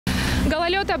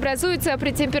Гололед образуется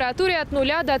при температуре от 0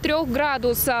 до 3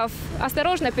 градусов.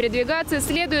 Осторожно передвигаться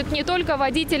следует не только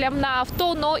водителям на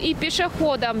авто, но и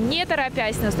пешеходам, не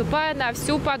торопясь, наступая на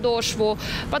всю подошву.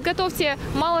 Подготовьте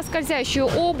малоскользящую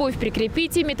обувь,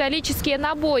 прикрепите металлические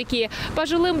набойки.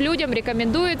 Пожилым людям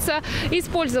рекомендуется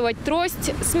использовать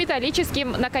трость с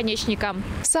металлическим наконечником.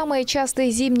 Самые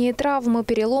частые зимние травмы –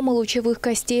 переломы лучевых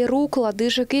костей рук,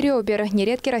 лодыжек и ребер,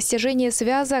 нередки растяжение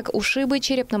связок, ушибы,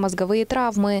 черепно-мозговые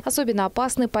травмы. Особенно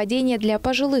опасны падения для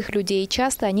пожилых людей.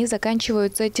 Часто они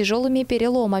заканчиваются тяжелыми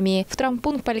переломами. В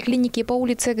травмпункт поликлиники по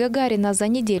улице Гагарина за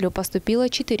неделю поступило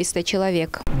 400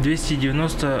 человек.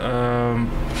 290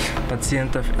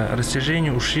 пациентов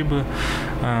растяжение, ушибы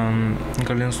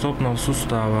голеностопного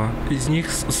сустава. Из них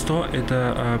 100 –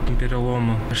 это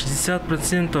переломы.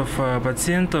 60%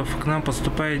 пациентов к нам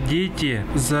поступают дети.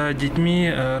 За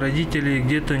детьми родители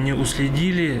где-то не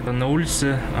уследили, на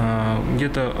улице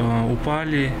где-то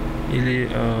упали или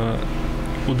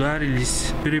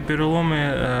ударились.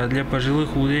 Переломы для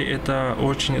пожилых людей – это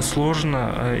очень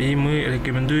сложно, и мы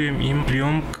рекомендуем им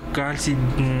прием кальций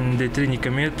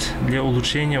D3-никомет для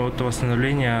улучшения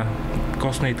восстановления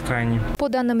костной ткани. По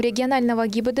данным регионального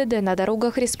ГИБДД, на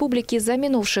дорогах республики за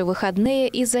минувшие выходные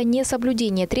из-за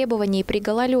несоблюдения требований при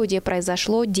гололеде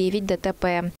произошло 9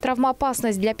 ДТП.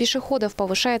 Травмоопасность для пешеходов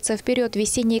повышается в период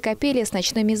весенней капели с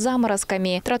ночными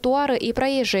заморозками. Тротуары и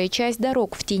проезжая часть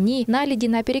дорог в тени, наледи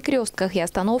на перекрестках и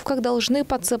остановках должны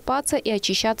подсыпаться и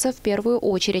очищаться в первую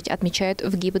очередь, отмечают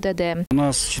в ГИБДД. У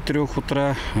нас с 4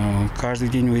 утра каждый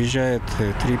день выезжает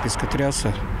 3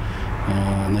 пескотряса.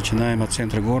 Начинаем от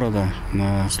центра города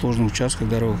на сложных участках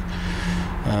дорог.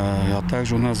 А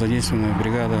также у нас задействована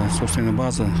бригада собственной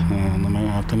базы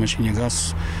на автомашине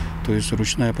ГАЗ, то есть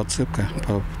ручная подсыпка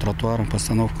по тротуарам, по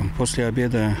остановкам. После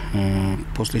обеда,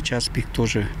 после час пик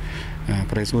тоже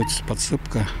производится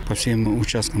подсыпка по всем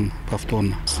участкам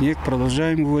повторно. Снег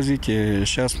продолжаем вывозить.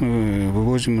 Сейчас мы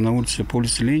вывозим на улице по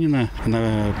улице Ленина,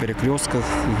 на перекрестках,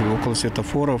 около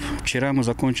светофоров. Вчера мы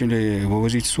закончили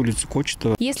вывозить с улицы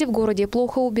Кочетова. Если в городе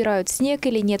плохо убирают снег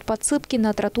или нет подсыпки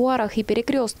на тротуарах и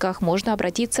перекрестках, можно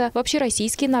обратиться в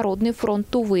Общероссийский народный фронт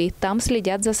Тувы. Там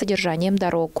следят за содержанием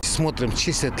дорог. Смотрим,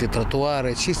 чистят ли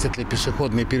тротуары, чистят ли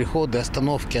пешеходные переходы,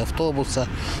 остановки автобуса,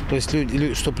 то есть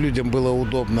чтобы людям было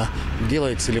удобно.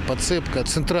 Делается ли подсыпка.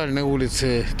 Центральные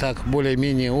улицы так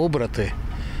более-менее убраты.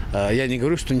 Я не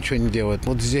говорю, что ничего не делают.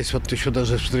 Вот здесь вот еще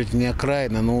даже, смотрите, не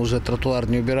окраина, но уже тротуар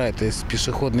не убирают. То есть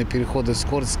пешеходные переходы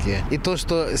скользкие. И то,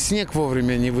 что снег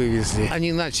вовремя не вывезли,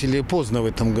 они начали поздно в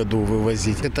этом году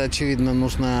вывозить. Это, очевидно,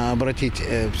 нужно обратить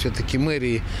все-таки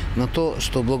мэрии на то,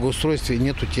 что в благоустройстве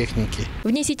нету техники.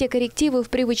 Внесите коррективы в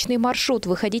привычный маршрут.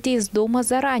 Выходите из дома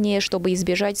заранее, чтобы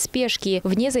избежать спешки,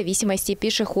 вне зависимости,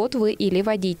 пешеход вы или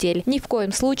водитель. Ни в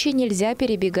коем случае нельзя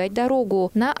перебегать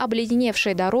дорогу. На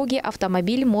обледеневшей дороге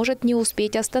автомобиль может не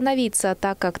успеть остановиться,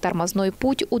 так как тормозной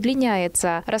путь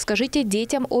удлиняется. Расскажите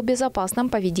детям о безопасном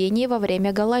поведении во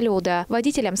время гололеда.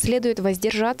 Водителям следует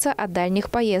воздержаться от дальних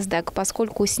поездок,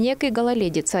 поскольку снег и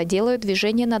гололедица делают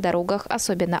движение на дорогах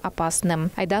особенно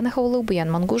опасным. Айдана Ховалыг,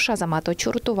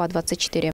 Тува 24.